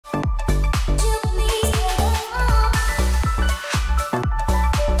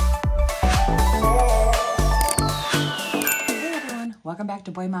Welcome back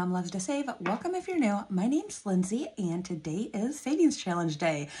to Boy Mom Loves to Save. Welcome if you're new. My name's Lindsay, and today is Savings Challenge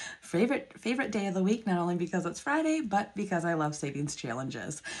Day. Favorite day of the week, not only because it's Friday, but because I love savings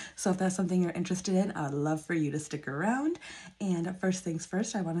challenges. So if that's something you're interested in, I'd love for you to stick around. And first things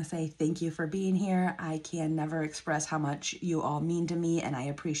first, I want to say thank you for being here. I can never express how much you all mean to me, and I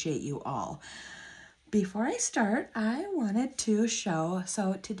appreciate you all. Before I start, I wanted to show,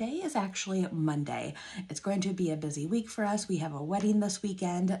 so today is actually Monday. It's going to be a busy week for us. We have a wedding this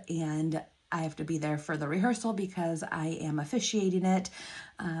weekend, and I have to be there for the rehearsal because I am officiating it.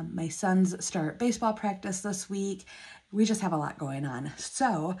 My sons start baseball practice this week. We just have a lot going on.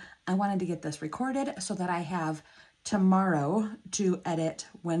 So I wanted to get this recorded so that I have tomorrow to edit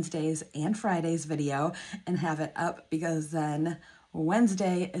Wednesday's and Friday's video and have it up, because then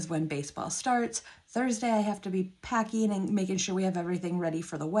Wednesday is when baseball starts. Thursday, I have to be packing and making sure we have everything ready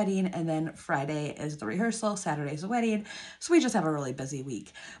for the wedding. And then Friday is the rehearsal, Saturday's the wedding. So we just have a really busy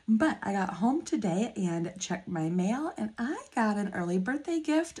week. But I got home today and checked my mail, and I got an early birthday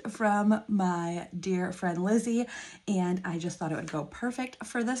gift from my dear friend Lizzie. And I just thought it would go perfect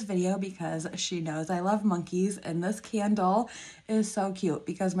for this video because she knows I love monkeys. And this candle is so cute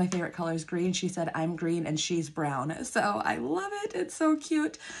because my favorite color is green. She said I'm green and she's brown. So I love it. It's so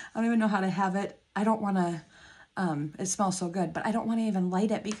cute. I don't even know how to have it. I don't want to, it smells so good, but I don't want to even light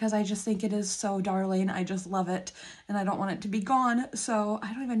it because I just think it is so darling. I just love it, and I don't want it to be gone. So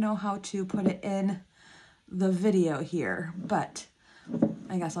I don't even know how to put it in the video here, but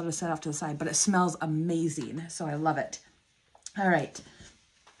I guess I'll just set it off to the side, but it smells amazing. So I love it. All right.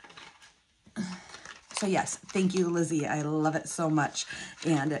 So yes, thank you, Lizzie. I love it so much,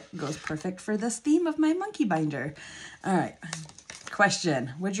 and it goes perfect for this theme of my monkey binder. All right.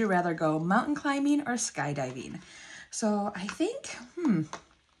 Question, would you rather go mountain climbing or skydiving? So I think,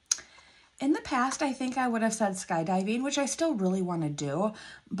 in the past, I think I would have said skydiving, which I still really want to do,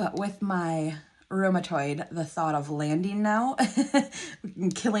 but with my rheumatoid, the thought of landing now,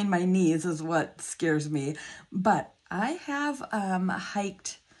 killing my knees is what scares me. But I have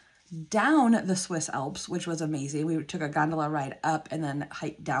hiked down the Swiss Alps, which was amazing. We took a gondola ride up and then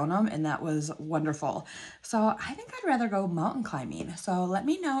hiked down them, and that was wonderful. So I think I'd rather go mountain climbing. So let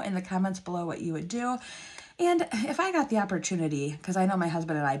me know in the comments below what you would do. And if I got the opportunity, because I know my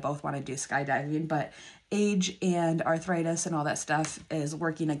husband and I both want to do skydiving, but age and arthritis and all that stuff is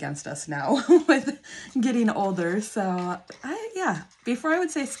working against us now with getting older. So before I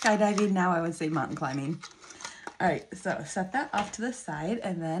would say skydiving, now I would say mountain climbing. All right, so set that off to the side,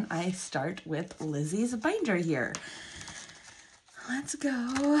 and then I start with Lizzie's binder here. Let's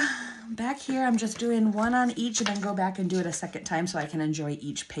go back here. I'm just doing one on each and then go back and do it a second time so I can enjoy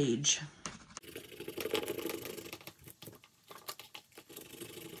each page.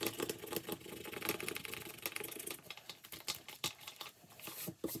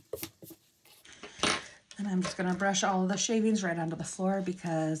 And I'm just gonna brush all of the shavings right onto the floor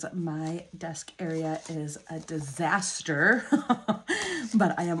because my desk area is a disaster.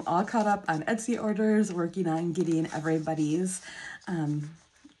 But I am all caught up on Etsy orders, working on getting everybody's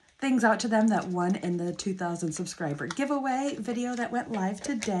things out to them that won in the 2,000 subscriber giveaway video that went live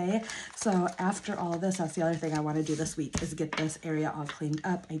today. So after all of this, that's the other thing I want to do this week is get this area all cleaned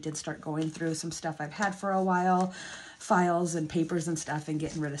up. I did start going through some stuff I've had for a while, files and papers and stuff, and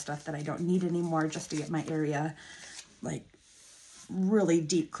getting rid of stuff that I don't need anymore just to get my area like really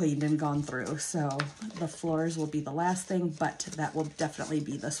deep cleaned and gone through. So the floors will be the last thing, but that will definitely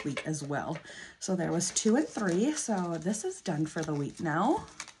be this week as well. So there was 2 and 3. So this is done for the week now.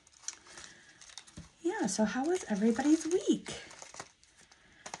 Yeah, so how was everybody's week?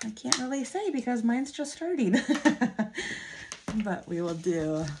 I can't really say because mine's just starting. But we will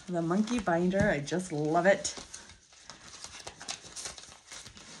do the monkey binder. I just love it.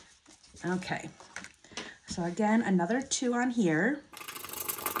 Okay, so again, another 2 on here.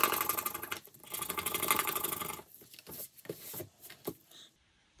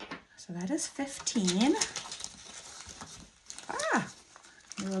 So that is 15.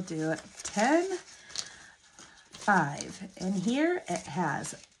 We will do 10, 5. In here, it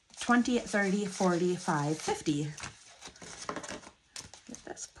has 20, 30, 45, 50. Get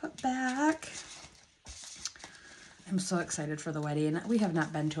this put back. I'm so excited for the wedding. We have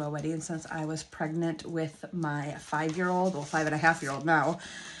not been to a wedding since I was pregnant with my 5-year-old, well, 5.5-year-old now.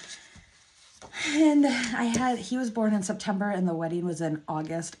 And he was born in September and the wedding was in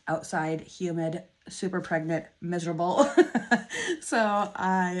August, outside, humid, super pregnant, miserable. So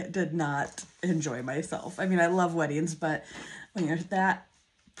I did not enjoy myself. I mean, I love weddings, but when you're that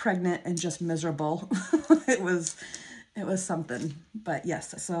pregnant and just miserable, it was It was something, but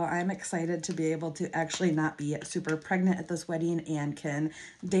yes, so I'm excited to be able to actually not be super pregnant at this wedding and can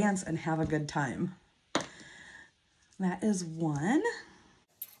dance and have a good time. That is 1.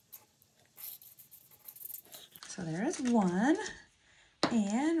 So there is 1,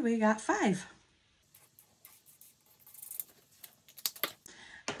 and we got 5.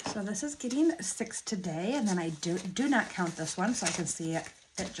 So this is getting 6 today, and then I do not count this one, so I can see it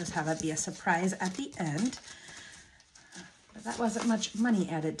just have it be a surprise at the end. But that wasn't much money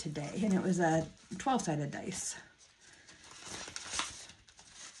added today, and it was a 12-sided dice.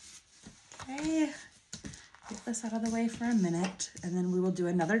 Okay, get this out of the way for a minute, and then we will do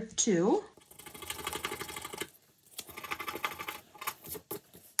another 2.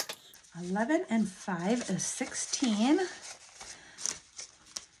 11 and 5 is 16.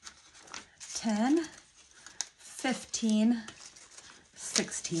 10, 15,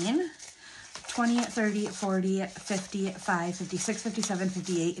 16, 20, 30, 40, 55, 56, 57,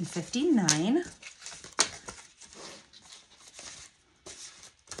 58, and 59.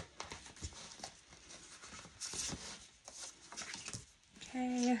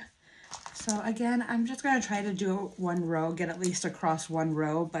 Okay, so again, I'm just going to try to do 1 row, get at least across 1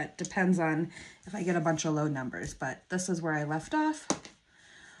 row, but depends on if I get a bunch of low numbers. But this is where I left off.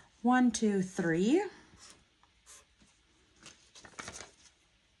 1, 2, 3.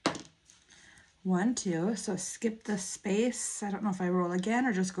 1, 2, so skip the space. I don't know if I roll again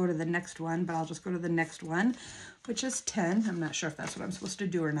or just go to the next one, but I'll just go to the next one, which is 10. I'm not sure if that's what I'm supposed to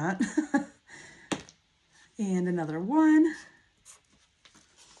do or not. And another 1.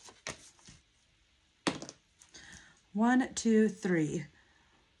 1, 2, 3.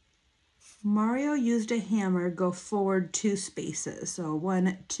 Mario used a hammer, go forward 2 spaces. So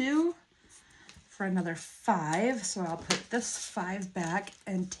 1, 2 for another 5. So I'll put this 5 back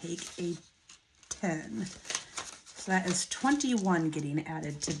and take a 10. So that is 21 getting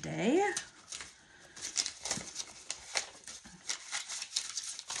added today.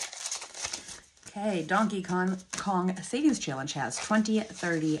 Okay, Donkey Kong Savings Challenge has 20,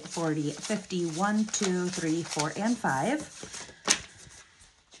 30, 40, 50, 1, 2, 3, 4, and 5.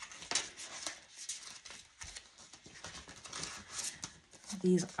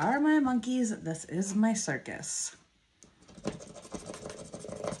 These are my monkeys. This is my circus.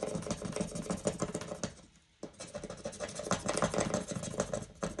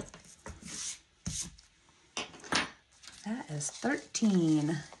 That is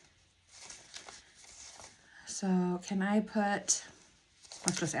 13. So can I put,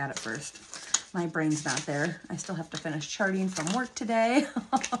 let's just add it first. My brain's not there. I still have to finish charting from work today.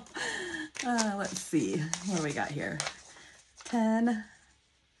 Let's see, what do we got here? 10,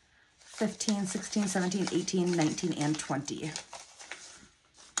 15, 16, 17, 18, 19, and 20.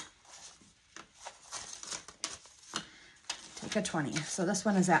 Take a 20. So this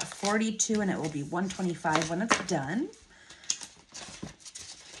one is at 42 and it will be 125 when it's done.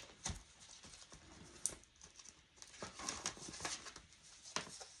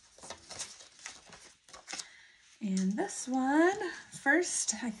 And this one,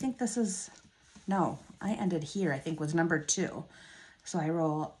 first, I think this is, no, I ended here, I think was number 2. So I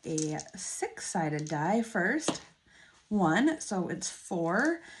roll a 6-sided die first, 1, so it's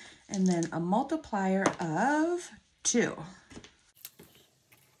 4, and then a multiplier of 2.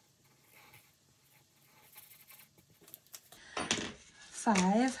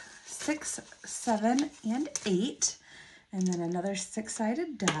 5, 6, 7, and 8, and then another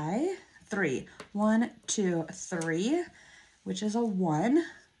 6-sided die, 3. 1, 2, 3, which is a 1.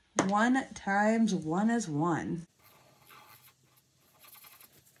 1 times 1 is 1.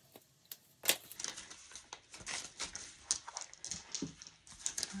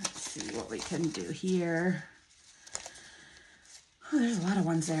 Let's see what we can do here. Oh, there's a lot of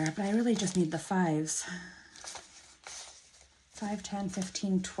ones there, but I really just need the 5s. 5, 10,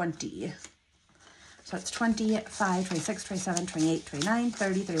 15, 20. So it's 25, 26, 27, 28, 29,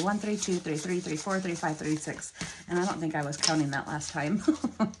 30, 31, 32, 33, 34, 35, 36. And I don't think I was counting that last time.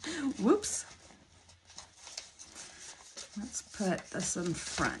 Whoops. Let's put this in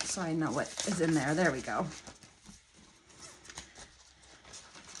front so I know what is in there. There we go.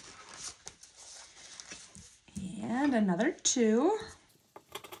 And another 2.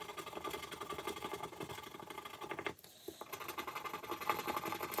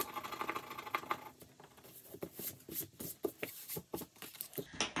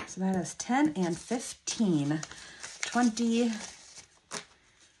 So that is 10 and 15,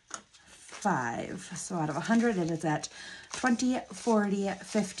 25. So out of 100, it is at 20, 40,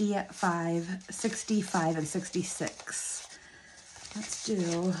 55, 65, and 66. Let's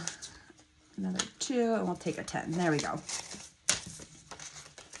do Another 2, and we'll take a 10. There we go.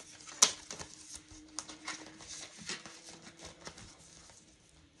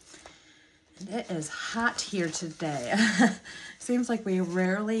 And it is hot here today. Seems like we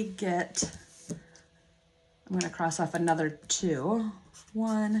rarely get, I'm gonna cross off another 2.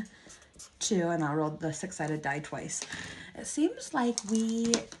 1, 2, and I'll roll the 6-sided die twice. It seems like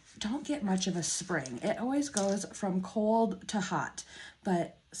we don't get much of a spring. It always goes from cold to hot,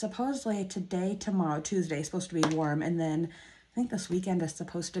 but supposedly today, tomorrow, Tuesday is supposed to be warm, and then I think this weekend is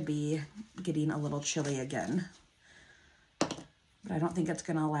supposed to be getting a little chilly again. But I don't think it's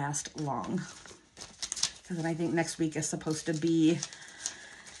gonna last long, because then I think next week is supposed to be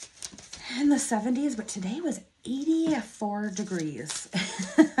in the 70s, but today was 84 degrees.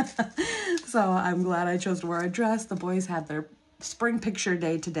 So I'm glad I chose to wear a dress. The boys had their spring picture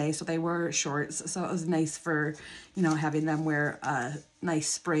day today, so they wore shorts. So it was nice for, you know, having them wear a nice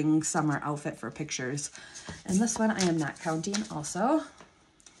spring summer outfit for pictures. And this one I am not counting also.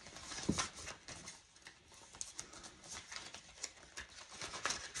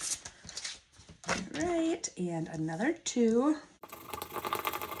 All right, and another 2.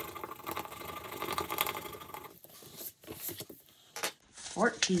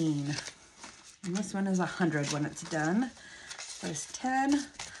 14. And this one is 100 when it's done. There's 10,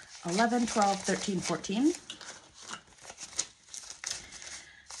 11, 12, 13, 14.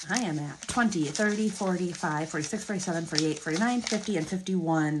 I am at 20, 30, 45, 46, 47, 48, 49, 50, and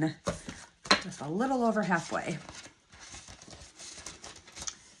 51. Just a little over halfway.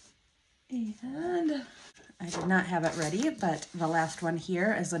 And I did not have it ready, but the last one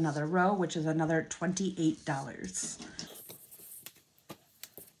here is another row, which is another $28.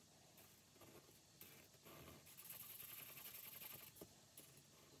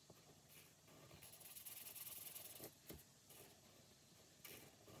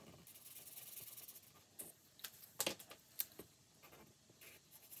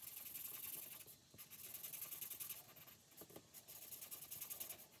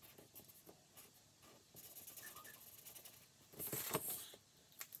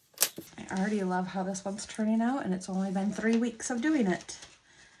 I already love how this one's turning out, and it's only been 3 weeks of doing it.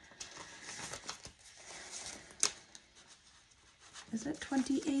 Is it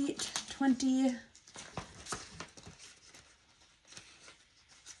 28, 20?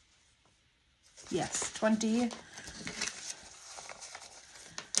 Yes,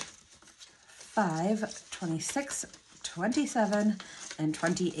 25, 26, 27, and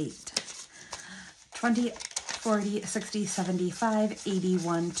 28. 20, 40, 60, 75,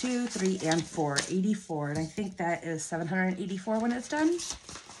 81, 2, 3, and 4. 84, and I think that is 784 when it's done.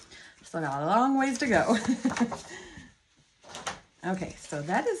 Still got a long ways to go. Okay, so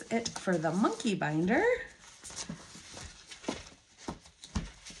that is it for the monkey binder.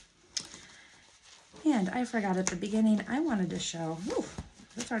 And I forgot at the beginning, I wanted to show,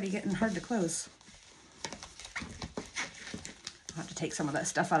 it's already getting hard to close. I'll have to take some of that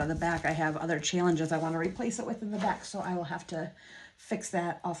stuff out of the back. I have other challenges I want to replace it with in the back, so I will have to fix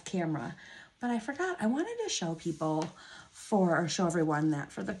that off camera. But I forgot, I wanted to show people show everyone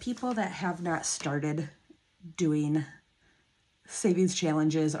that for the people that have not started doing savings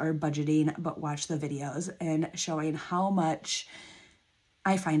challenges or budgeting, but watch the videos, and showing how much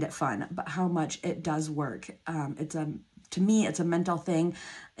I find it fun, but how much it does work. To me, it's a mental thing.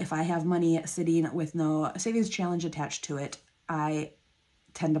 If I have money sitting with no savings challenge attached to it, I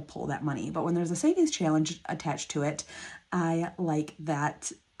tend to pull that money. But when there's a savings challenge attached to it, I like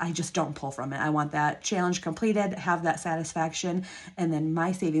that. I just don't pull from it. I want that challenge completed, have that satisfaction, and then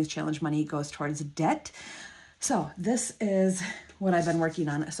my savings challenge money goes towards debt. So this is what I've been working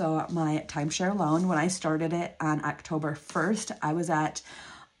on. So my timeshare loan, when I started it on October 1st, I was at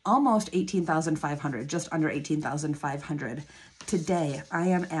almost $18,500, just under $18,500. Today, I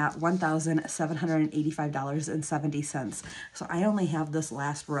am at $1,785.70. So I only have this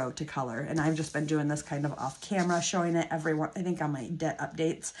last row to color, and I've just been doing this kind of off camera, showing it everyone, I think on my debt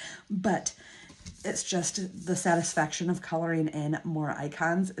updates, but it's just the satisfaction of coloring in more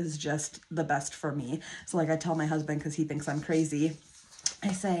icons is just the best for me. So like I tell my husband, because he thinks I'm crazy,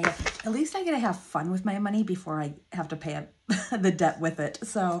 I say, at least I get to have fun with my money before I have to pay the debt with it.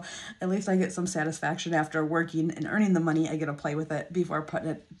 So at least I get some satisfaction after working and earning the money. I get to play with it before putting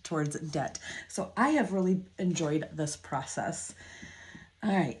it towards debt. So I have really enjoyed this process.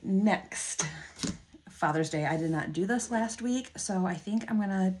 All right, next. Father's Day. I did not do this last week, so I think I'm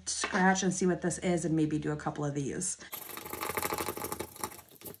gonna scratch and see what this is and maybe do a couple of these.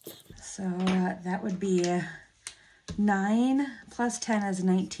 So that would be 9 plus 10 is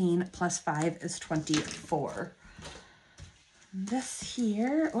 19, plus 5 is 24. This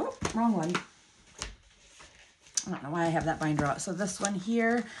here, oh, wrong one. don't know why I have that binder out. So this one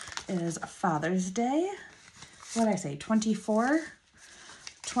here is Father's Day. What did I say? 24,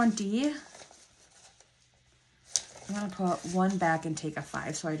 20. I'm gonna put one back and take a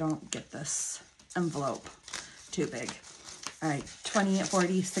 5 so I don't get this envelope too big. All right, 20,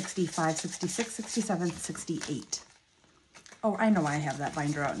 40, 65, 66, 67, 68. Oh, I know why I have that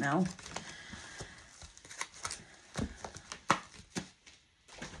binder out now.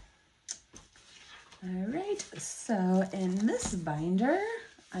 All right, so in this binder,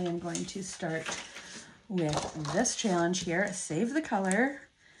 I am going to start with this challenge here, Save the Color.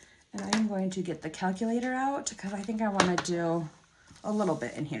 And I am going to get the calculator out because I think I want to do a little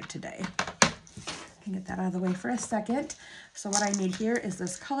bit in here today. I can get that out of the way for a second. So what I need here is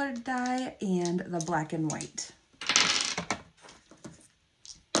this colored die and the black and white.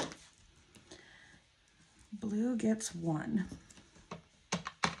 Blue gets 1.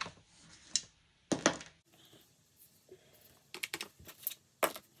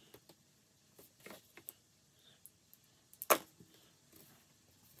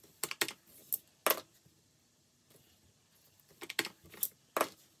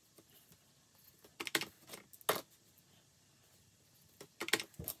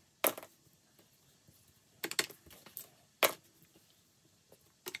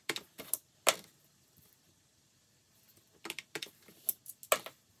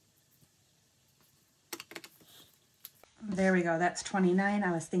 There we go, that's 29.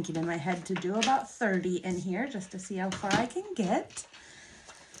 I was thinking in my head to do about 30 in here just to see how far I can get.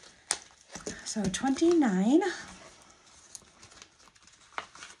 So 29.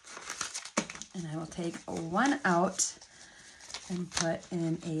 And I will take 1 out and put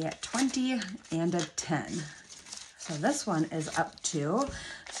in a 20 and a 10. So this one is up to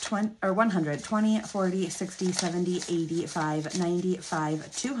 100, 20, 40, 60, 70, 80, 5,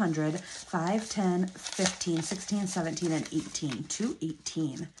 95, 200, 5, 10, 15, 16, 17, and 18.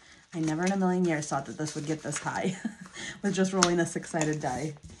 218. I never in a million years thought that this would get this high with just rolling a 6-sided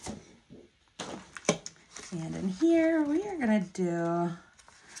die. And in here, we are going to do,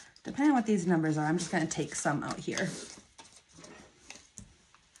 depending on what these numbers are, I'm just going to take some out here.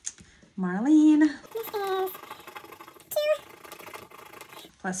 Marlene.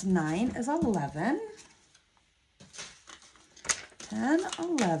 Plus 9 is 11. 10,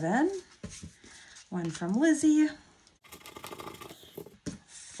 11. 1 from Lizzie.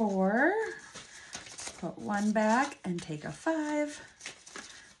 4. Put 1 back and take a 5.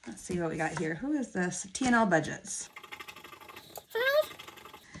 Let's see what we got here. Who is this? T&L Budgets.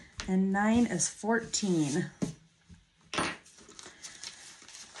 5. And 9 is 14.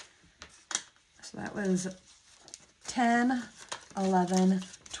 So that was 10, 11,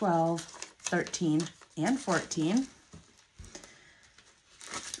 12, 13, and 14.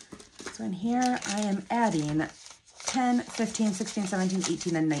 So in here, I am adding 10, 15, 16, 17,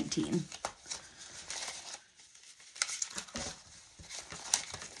 18, and 19.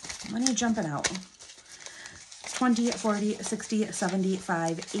 Money jumping out. 20, 40, 60,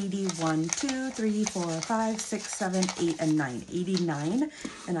 75, 81, 2, 3, 4, 5, 6, 7, 8, and 9. 89.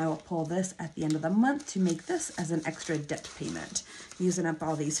 And I will pull this at the end of the month to make this as an extra debt payment. Using up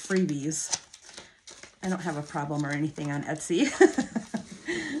all these freebies. I don't have a problem or anything on Etsy.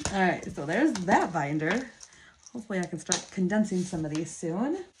 All right, so there's that binder. Hopefully I can start condensing some of these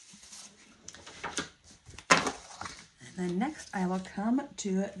soon. And then next I will come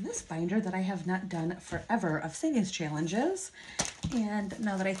to this binder that I have not done forever of savings challenges. And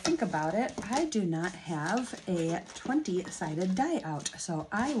now that I think about it, I do not have a 20-sided die out. So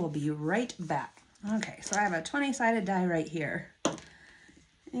I will be right back. Okay, so I have a 20-sided die right here.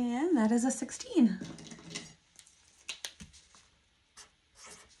 And that is a 16.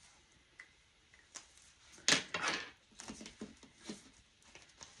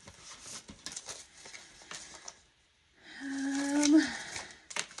 Um,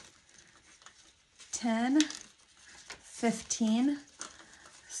 10, 15,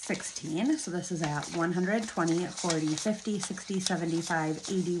 16. So this is at 100, 20, 40, 50, 60, 75,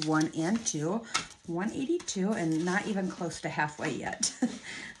 81, and 2. 182 and not even close to halfway yet.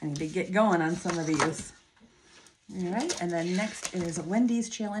 I need to get going on some of these. All right, and then next is Wendy's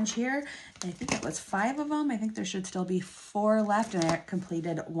challenge here. I think it was 5 of them. I think there should still be 4 left, and I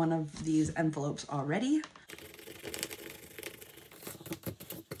completed one of these envelopes already.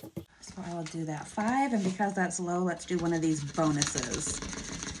 So I will do that 5, and because that's low, let's do one of these bonuses.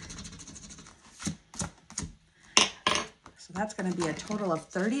 So that's going to be a total of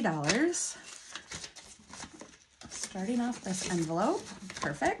 $30. Starting off this envelope,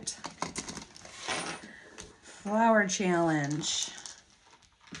 perfect. Flower challenge.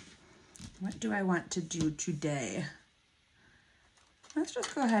 What do I want to do today? Let's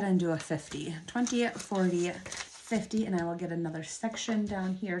just go ahead and do a 50. 20, 40, 50, and I will get another section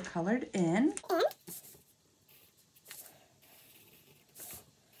down here colored in.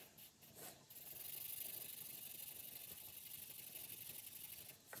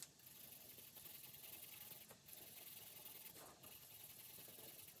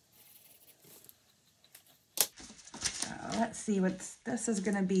 Let's see, this is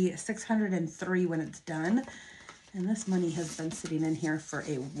going to be 603 when it's done, and this money has been sitting in here for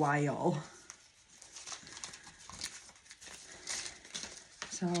a while.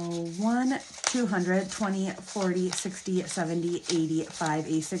 So 1, 200, 20, 40, 60, 70, 85,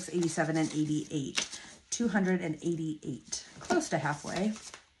 86, 87, and 88. 288, close to halfway.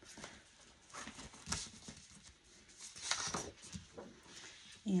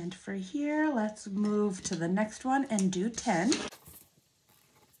 And for here, let's move to the next one and do 10.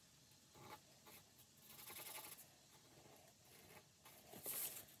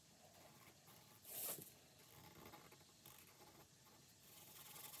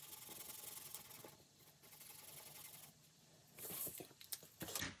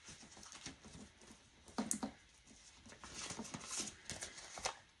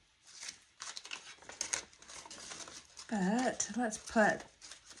 But let's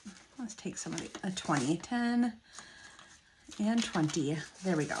take some of a 20, 10 and 20.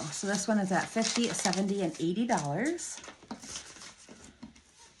 There we go. So this one is at $50, $70, and $80.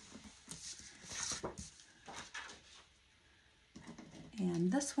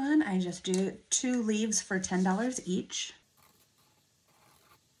 And this one, I just do 2 leaves for $10 each.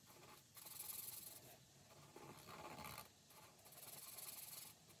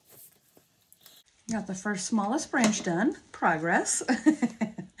 Got the first smallest branch done. Progress.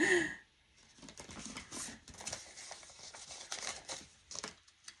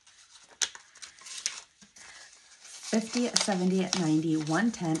 $50, $70, $90,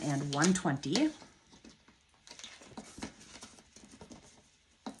 $110, and $120.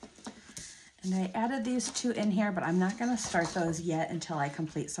 And I added these 2 in here, but I'm not going to start those yet until I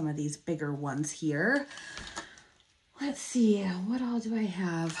complete some of these bigger ones here. Let's see, what all do I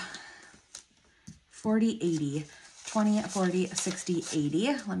have? 40, 80, 20, 40, 60,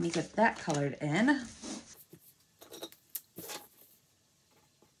 80. Let me get that colored in.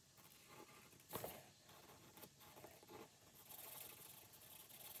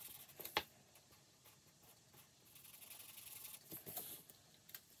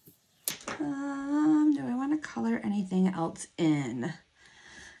 Do I want to color anything else in?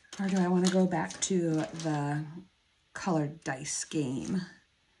 Or do I want to go back to the colored dice game?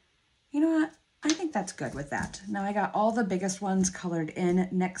 You know what? I think that's good with that. Now I got all the biggest ones colored in.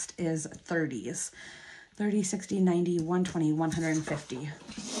 Next is 30s. 30, 60, 90, 120, 150.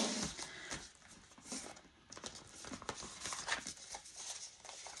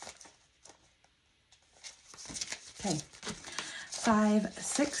 Okay. 5,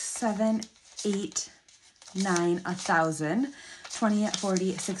 6, 7, 8, 9, 1,000. 20,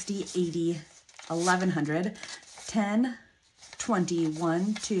 40, 60, 80, 1,100. 10, 20,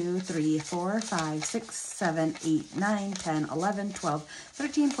 1, 2, 3, 4, 5, 6, 7, 8, 9, 10, 11, 12,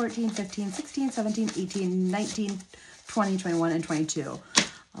 13, 14, 15, 16, 17, 18, 19, 20, 21, and 22.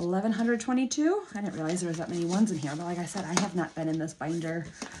 1,122. I didn't realize there was that many ones in here, but like I said, I have not been in this binder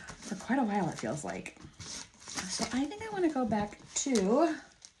for quite a while, it feels like. So I think I want to go back to,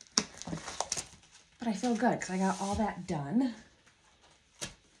 but I feel good because I got all that done.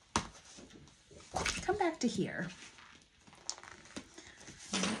 Come back to here.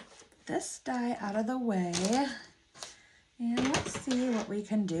 This die out of the way, and let's see what we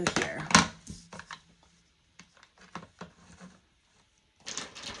can do here.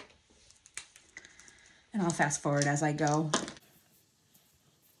 And I'll fast forward as I go.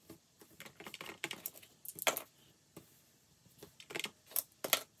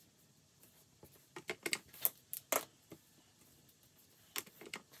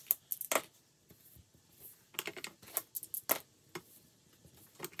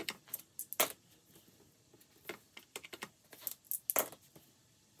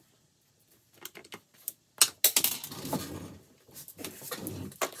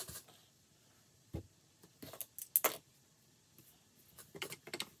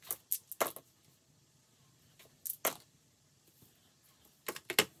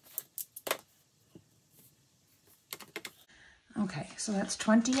 Okay, so that's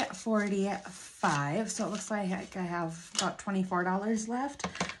 20, 45. So it looks like I have about $24 left.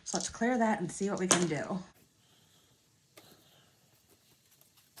 So let's clear that and see what we can do.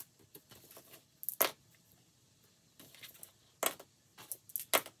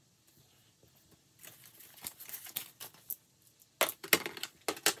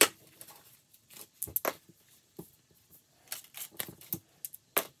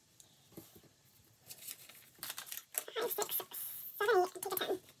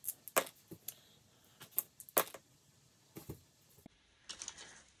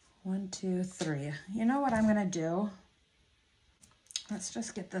 1, 2, 3. You know what I'm gonna do? Let's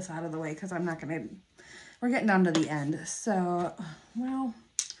just get this out of the way because I'm not gonna, we're getting down to the end. So, well,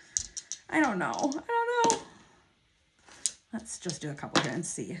 I don't know. Let's just do a couple here and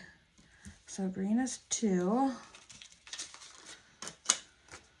see. So green is 2.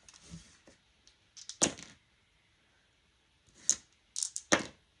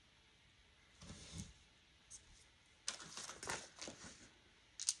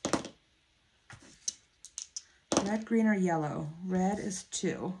 Red, green, or yellow? Red is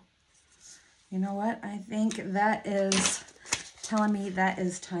 2. You know what? I think that is telling me that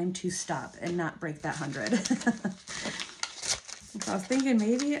is time to stop and not break that 100. So I was thinking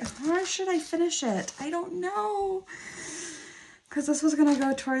maybe, why should I finish it? I don't know. Because this was going to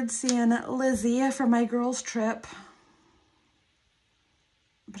go towards seeing Lizzie for my girls' trip.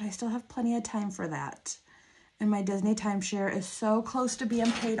 But I still have plenty of time for that. And my Disney timeshare is so close to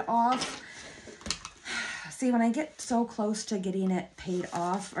being paid off. See, when I get so close to getting it paid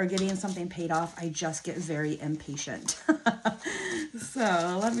off or getting something paid off, I just get very impatient.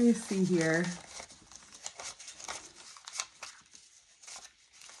 So let me see here.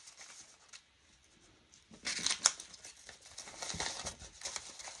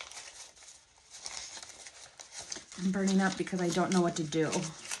 I'm burning up because I don't know what to do.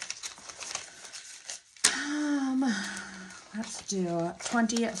 Let's do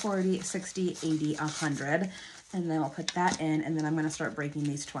 20, 40, 60, 80, 100. And then I'll put that in, and then I'm going to start breaking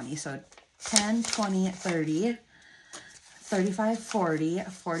these 20. So 10, 20, 30, 35, 40,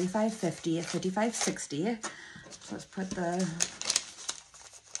 45, 50, 55, 60. So let's put the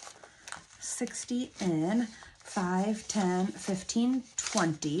 60 in. 5, 10, 15,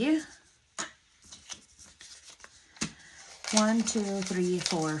 20. 1, 2, 3,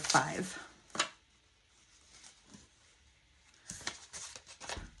 4, 5.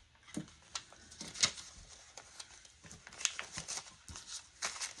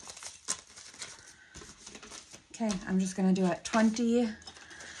 Okay, I'm just going to do it 20,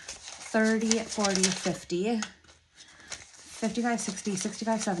 30, 40, 50, 55, 60,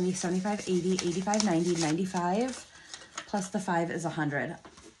 65, 70, 75, 80, 85, 90, 95, plus the 5 is 100.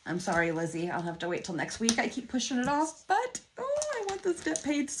 I'm sorry, Lizzie, I'll have to wait till next week. I keep pushing it off, but oh, I want this get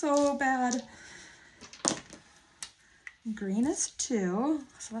paid so bad. Green is 2,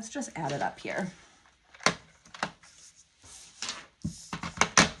 so let's just add it up here.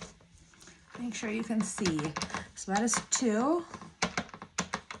 Make sure you can see. So that is 2.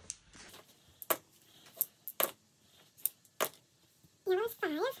 Here's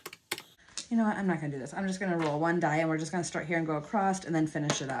 5. You know what? I'm not going to do this. I'm just going to roll one die, and we're just going to start here and go across and then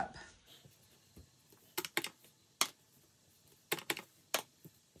finish it up.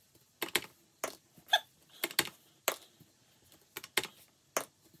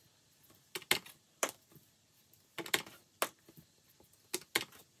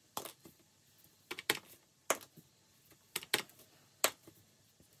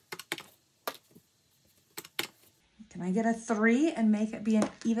 Can I get a 3 and make it be an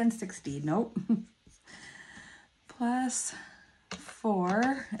even 60? Nope. Plus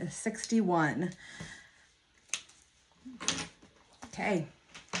 4 is 61. Okay.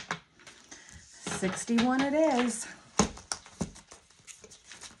 61 it is.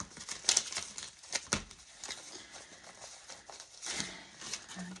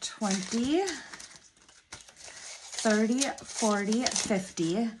 $20, 30, 40,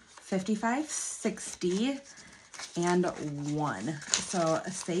 50, 55, 60, and 1. So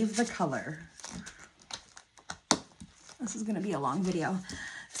save the color. This is going to be a long video.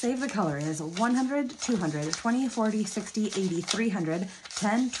 Save the color is 100, 200, 20, 40, 60, 80, 300,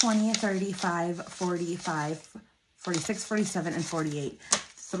 10, 20, 35, 45, 46, 47, and 48.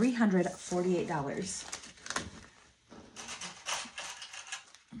 $348.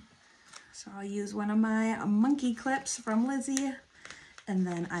 So I'll use one of my monkey clips from Lizzie, and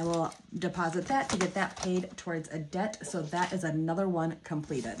then I will deposit that to get that paid towards a debt. So that is another one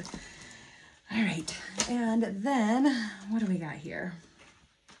completed. All right, and then what do we got here?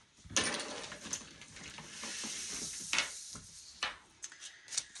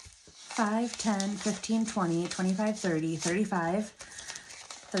 $5, $10, $15, $20, $25, $30, $35,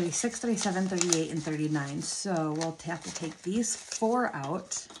 $36, $37, $38, and $39. So we'll have to take these 4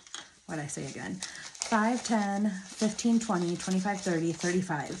 out. What did I say again? $5, $10, $15, $20, $25, $30,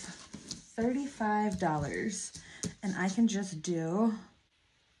 $35. $35. And I can just do,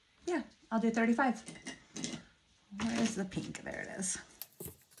 yeah, I'll do 35. Where is the pink? There it is.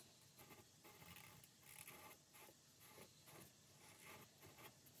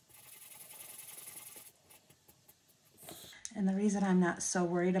 And the reason I'm not so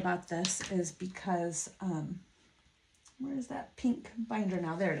worried about this is because, where is that pink binder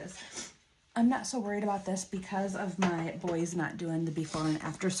now? There it is. I'm not so worried about this because of my boys not doing the before and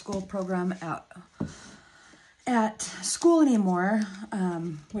after school program at school anymore,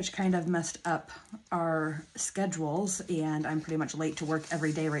 which kind of messed up our schedules, and I'm pretty much late to work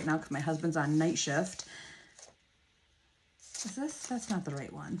every day right now because my husband's on night shift. Is this? That's not the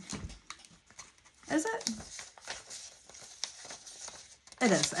right one. Is it?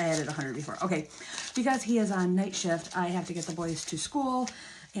 It is. I added 100 before. Okay. Because he is on night shift, I have to get the boys to school,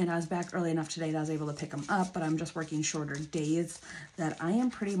 and I was back early enough today that I was able to pick them up, but I'm just working shorter days that I am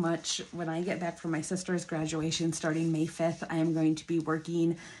pretty much, when I get back from my sister's graduation starting May 5th, I am going to be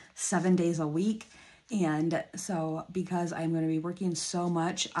working 7 days a week. And so because I'm going to be working so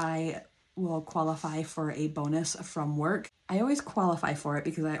much, I will qualify for a bonus from work. I always qualify for it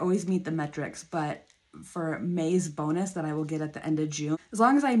because I always meet the metrics, but for May's bonus that I will get at the end of June, as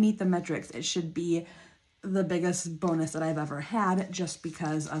long as I meet the metrics, it should be the biggest bonus that I've ever had just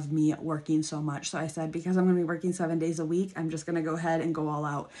because of me working so much. So I said, because I'm going to be working 7 days a week, I'm just going to go ahead and go all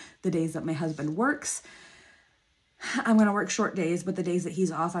out the days that my husband works. I'm going to work short days, but the days that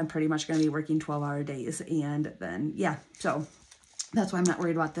he's off, I'm pretty much going to be working 12-hour days. And then, yeah, so that's why I'm not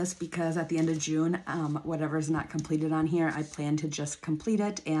worried about this, because at the end of June, whatever's not completed on here, I plan to just complete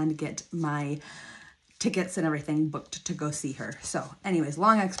it and get my tickets and everything booked to go see her. So anyways,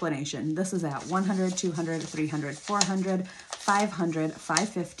 long explanation. This is at 100, 200, 300, 400, 500,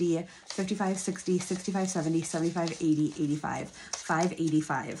 550, 55, 60, 65, 70, 75, 80, 85,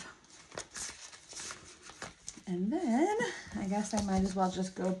 585. And then I guess I might as well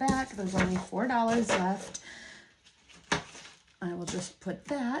just go back. There's only $4 left. I will just put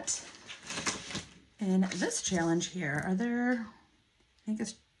that in this challenge here. Are there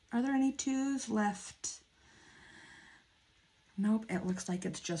any 2s left? Nope, it looks like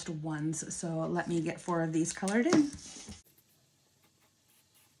it's just 1s. So let me get 4 of these colored in.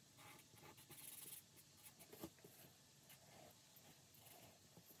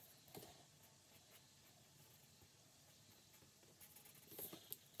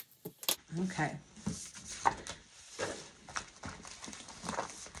 Okay.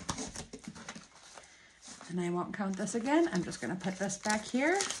 And I won't count this again. I'm just going to put this back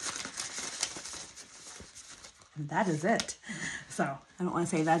here. And that is it. So I don't want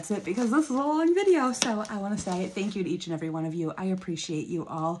to say that's it because this is a long video. So I want to say thank you to each and every one of you. I appreciate you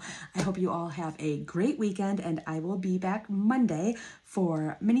all. I hope you all have a great weekend, and I will be back Monday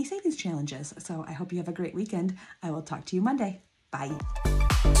for mini savings challenges. So I hope you have a great weekend. I will talk to you Monday. Bye.